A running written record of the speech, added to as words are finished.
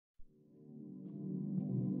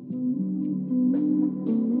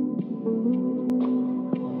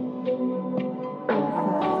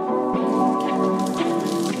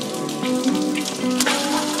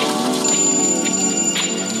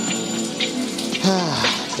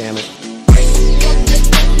Damn it.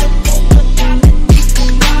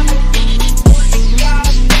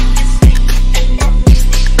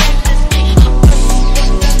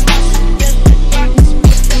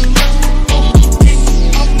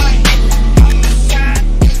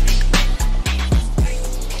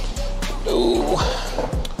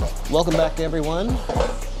 Welcome back to everyone.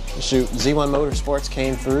 Shoot, Z1 Motorsports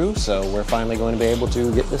came through, so we're finally going to be able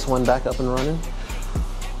to get this one back up and running.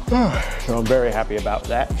 So I'm very happy about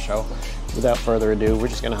that. So without further ado, we're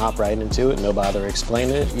just gonna hop right into it. No bother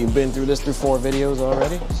explaining it. You've been through this through 4 videos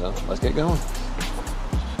already, so let's get going.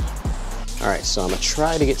 All right, so I'm gonna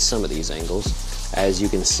try to get some of these angles. As you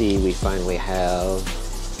can see, we finally have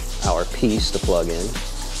our piece to plug in.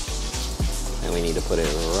 And we need to put it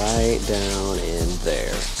right down in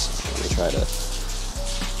there. So let me try to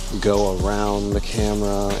go around the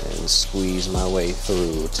camera and squeeze my way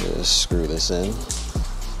through to screw this in.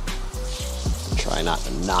 Try not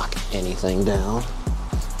to knock anything down.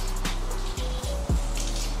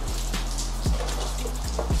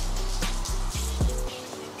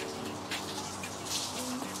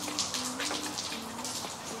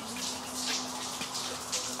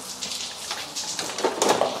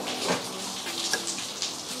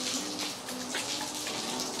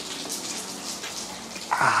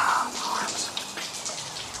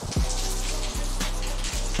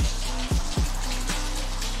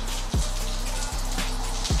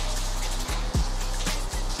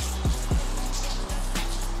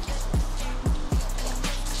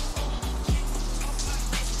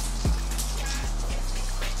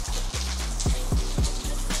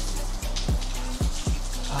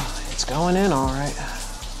 Going in all right. I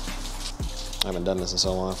haven't done this in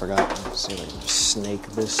so long, I forgot. Let's see if I can snake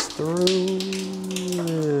this through.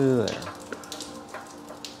 There.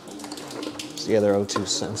 It's the other O2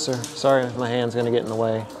 sensor. Sorry if my hand's gonna get in the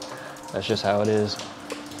way. That's just how it is.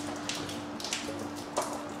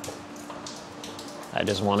 I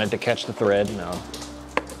just wanted to catch the thread. No.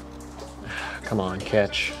 Come on,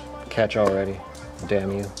 catch. Catch already.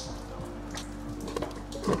 Damn you.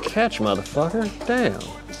 Catch, motherfucker. Damn.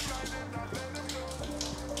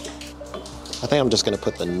 I think I'm just going to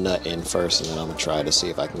put the nut in first, and then I'm going to try to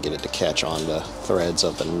see if I can get it to catch on the threads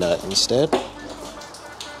of the nut instead.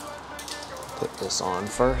 Put this on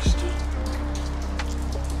first.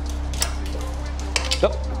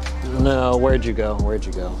 Oh, no, where'd you go? Where'd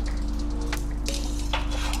you go?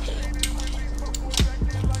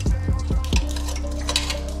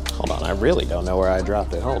 Hold on, I really don't know where I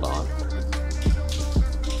dropped it. Hold on.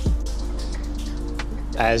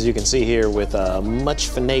 As you can see here, with much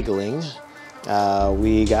finagling,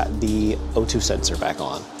 we got the O2 sensor back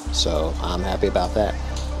on, so I'm happy about that.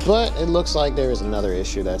 But it looks like there is another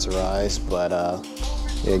issue that's arisen, but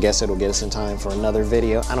yeah, I guess it'll get us in time for another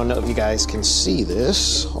video. I don't know if you guys can see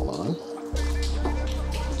this. Hold on.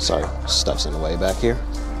 Sorry, stuff's in the way back here.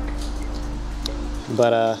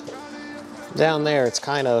 But down there, it's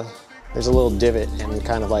kind of, there's a little divot and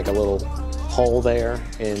kind of like a little hole there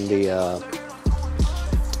in the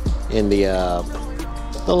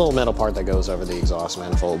little metal part that goes over the exhaust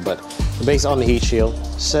manifold, but based on the heat shield.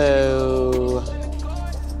 So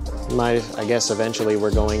I guess eventually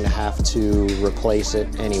we're going to have to replace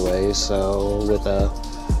it anyway, so with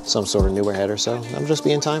some sort of newer header. So I'm just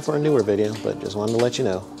being time for a newer video, but just wanted to let you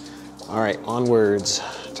know. All right, onwards.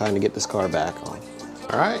 Time to get this car back on.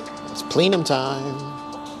 All right, it's plenum time.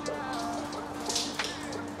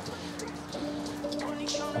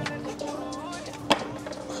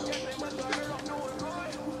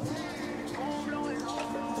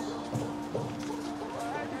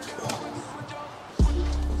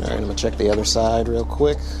 All right, I'm gonna check the other side real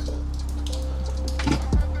quick.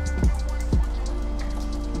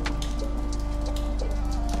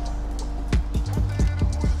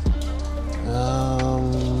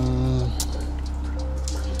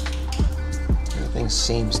 Everything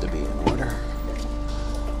seems to be in order.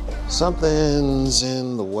 Something's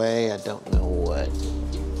in the way, I don't know what.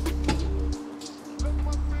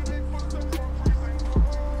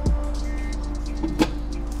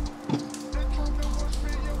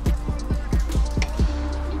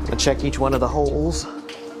 Check each one of the holes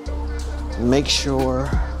and make sure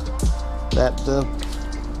that the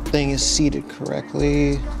thing is seated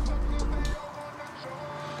correctly.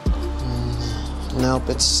 Nope,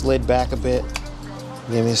 it's slid back a bit.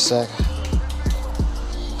 Give me a sec.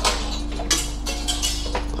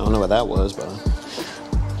 I don't know what that was, but all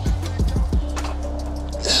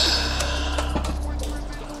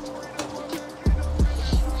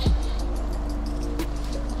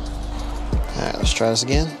right, let's try this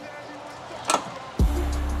again.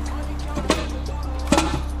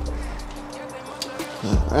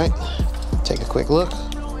 All right, take a quick look.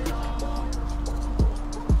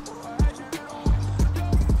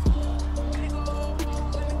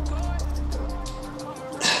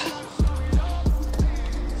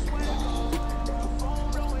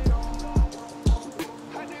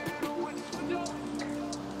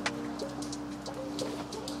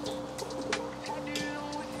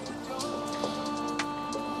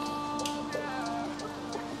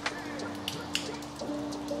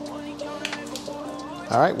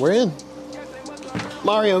 All right, we're in.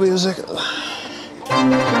 Mario music.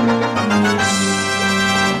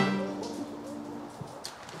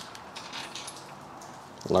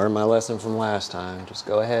 Learn my lesson from last time. Just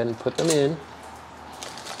go ahead and put them in.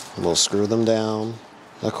 And we'll screw them down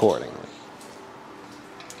accordingly.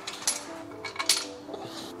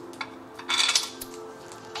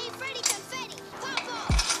 Hey, Freddy, confetti, pop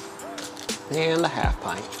off. And a half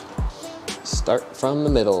pint. Start from the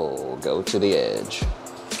middle, go to the edge.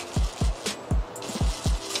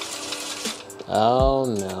 Oh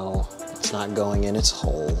no, it's not going in its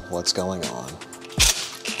hole. What's going on?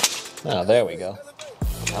 Oh, there we go.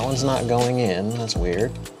 That one's not going in, that's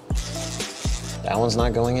weird. That one's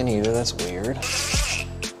not going in either, that's weird.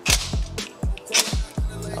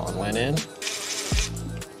 That one went in.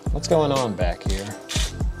 What's going on back here?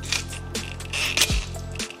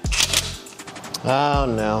 Oh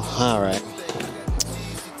no, all right.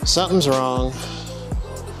 Something's wrong.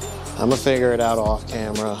 I'm gonna figure it out off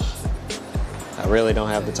camera. I really don't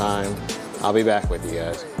have the time. I'll be back with you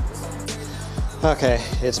guys. Okay,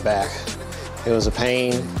 it's back. It was a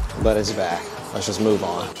pain, but it's back. Let's just move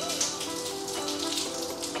on.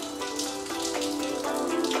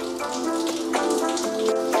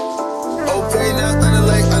 Okay, now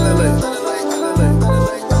underlay.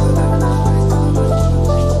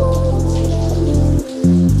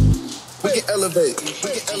 We can elevate.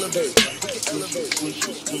 Elevate.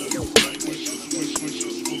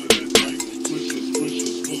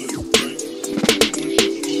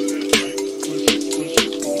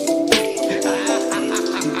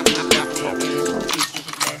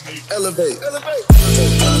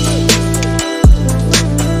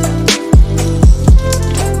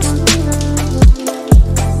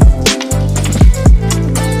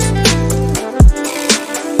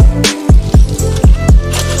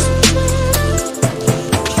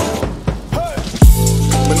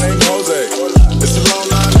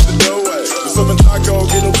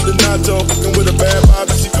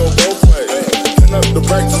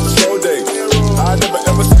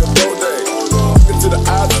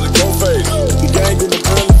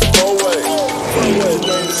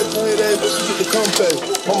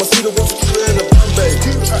 Mama see the one in the Bombay.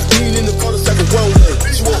 Lean in the corner, second one way.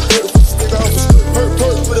 She won't hurt if she stick out. Hurt,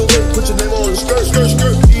 put it away, put your name on the skirt.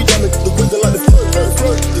 You done the window like the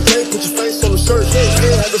flirt. You can't put your face on the shirt.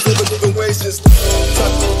 Yeah, have the flavor different ways since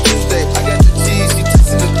Taco Tuesday. I got the cheese, she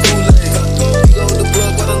tasting the Kool-Aid. You go to the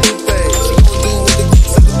club with a new face. She gon' do what the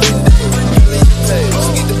kids in the day.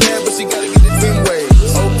 She get the bad, but she gotta get the dream way.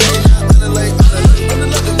 Okay, now underlay.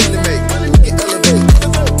 Let the money make. Get elevate.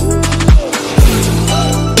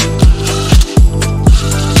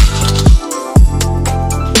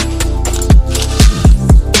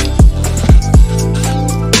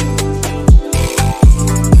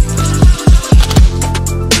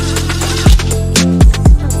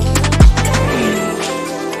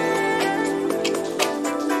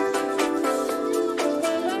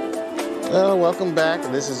 Welcome back.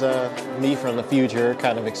 This is me from the future,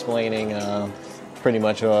 kind of explaining pretty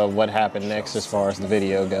much what happened next as far as the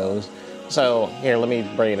video goes. So here, let me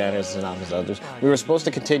break it down as a synopsis of this. We were supposed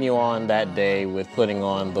to continue on that day with putting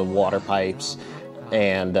on the water pipes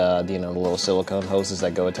and you know, the little silicone hoses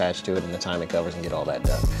that go attached to it and the timing covers and get all that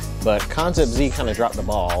done. But Concept Z kind of dropped the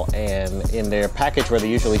ball, and in their package where they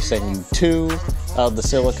usually send you 2 of the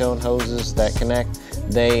silicone hoses that connect,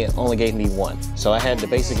 they only gave me 1. So I had to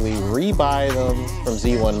basically rebuy them from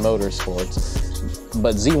Z1 Motorsports.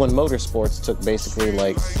 But Z1 Motorsports took basically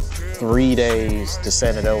like 3 days to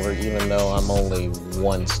send it over, even though I'm only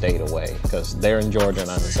 1 state away, because they're in Georgia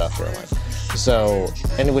and I'm in South Carolina. So,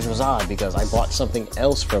 and which was odd because I bought something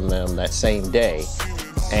else from them that same day.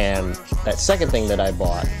 And that second thing that I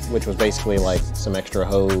bought, which was basically like some extra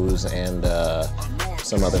hose and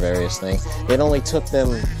some other various thing, it only took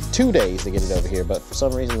them 2 days to get it over here, but for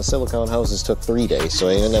some reason the silicone hoses took 3 days, so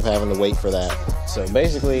I ended up having to wait for that. So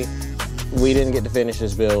basically, we didn't get to finish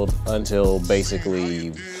this build until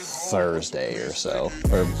basically Thursday or so,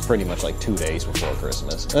 or pretty much like 2 days before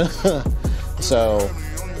Christmas. So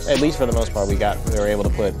at least for the most part, we were able to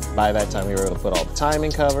put, by that time we were able to put all the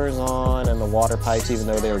timing covers on and the water pipes, even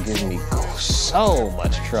though they were giving me so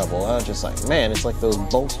much trouble. I was just like, man, it's like those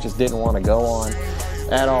bolts just didn't want to go on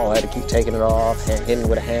at all. I had to keep taking it off, hitting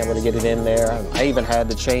with a hammer to get it in there. I even had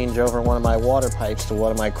to change over one of my water pipes to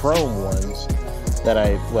one of my chrome ones that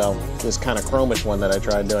this kind of chromish one that I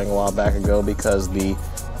tried doing a while back ago, because the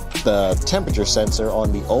temperature sensor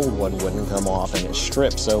on the old one wouldn't come off and it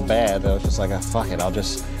stripped so bad that I was just like, fuck it, I'll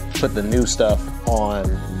just put the new stuff on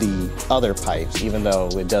the other pipes, even though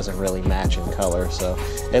it doesn't really match in color. So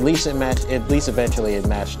at least eventually it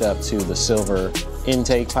matched up to the silver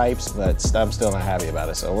intake pipes, but I'm still not happy about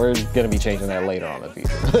it. So we're gonna be changing that later on in the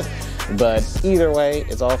future. But either way,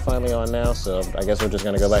 it's all finally on now, so I guess we're just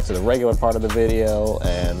gonna go back to the regular part of the video,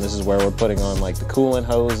 and this is where we're putting on like the coolant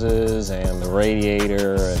hoses and the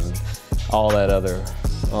radiator and all that other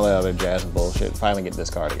jazz and bullshit. Finally get this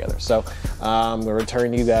car together. So we'll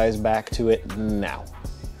return you guys back to it now.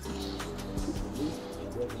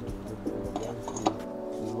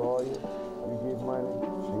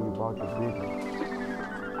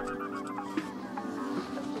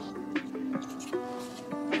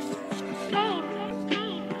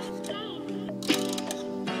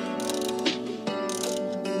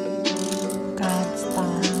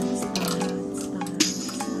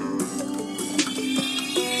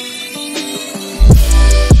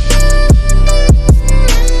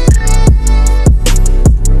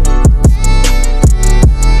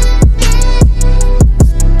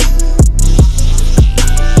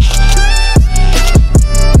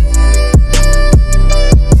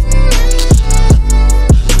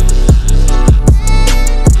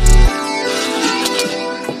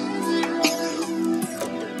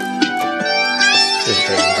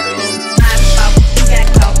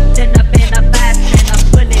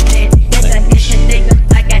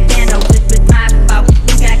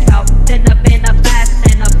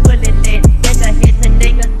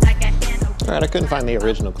 I couldn't find the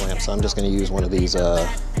original clamp, so I'm just going to use one of these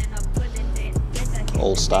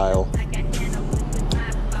old style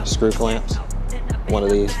screw clamps. One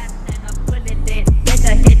of these.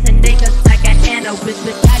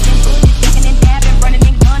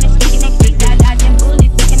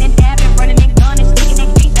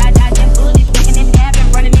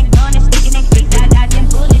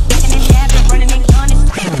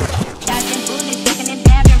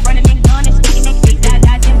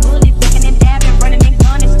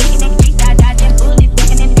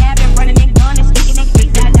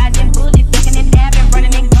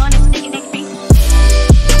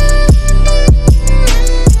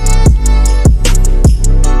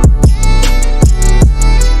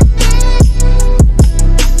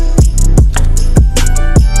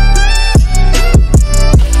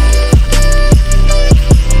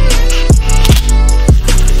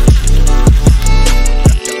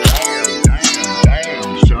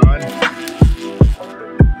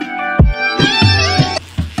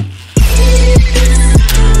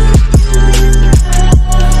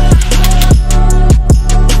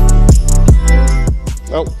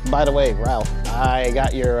 By the way, Ralph, I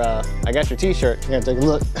got your t-shirt. Here, take a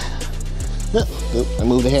look. I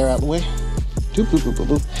moved the hair out of the way.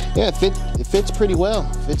 Yeah, it fits pretty well.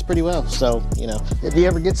 Fits pretty well. So, you know, if you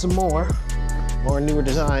ever get some more newer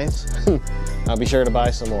designs, I'll be sure to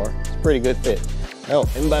buy some more. It's a pretty good fit. Oh,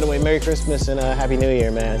 and by the way, Merry Christmas and Happy New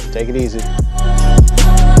Year, man. Take it easy.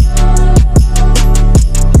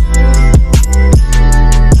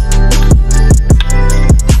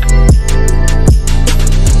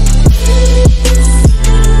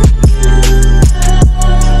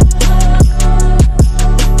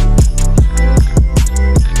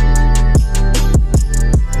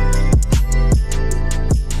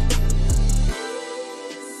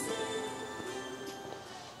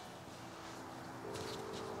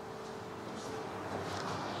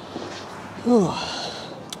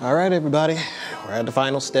 All right, everybody, we're at the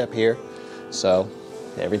final step here. So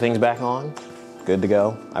everything's back on, good to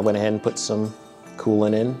go. I went ahead and put some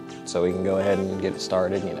coolant in so we can go ahead and get it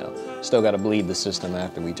started. You know, still got to bleed the system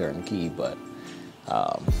after we turn the key, but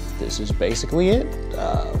this is basically it.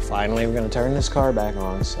 Finally, we're gonna turn this car back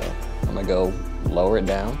on. So I'm gonna go lower it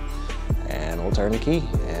down and we'll turn the key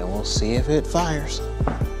and we'll see if it fires.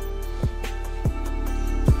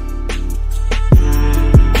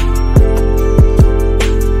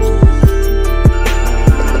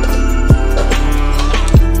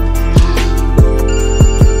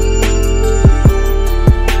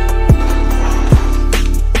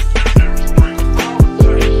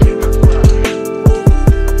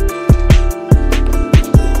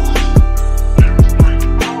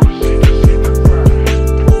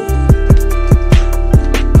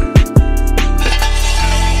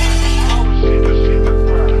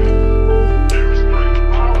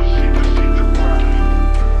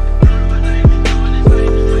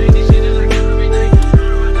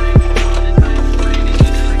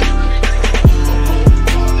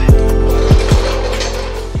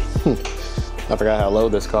 forgot how low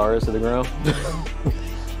this car is to the ground.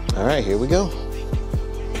 All right, here we go.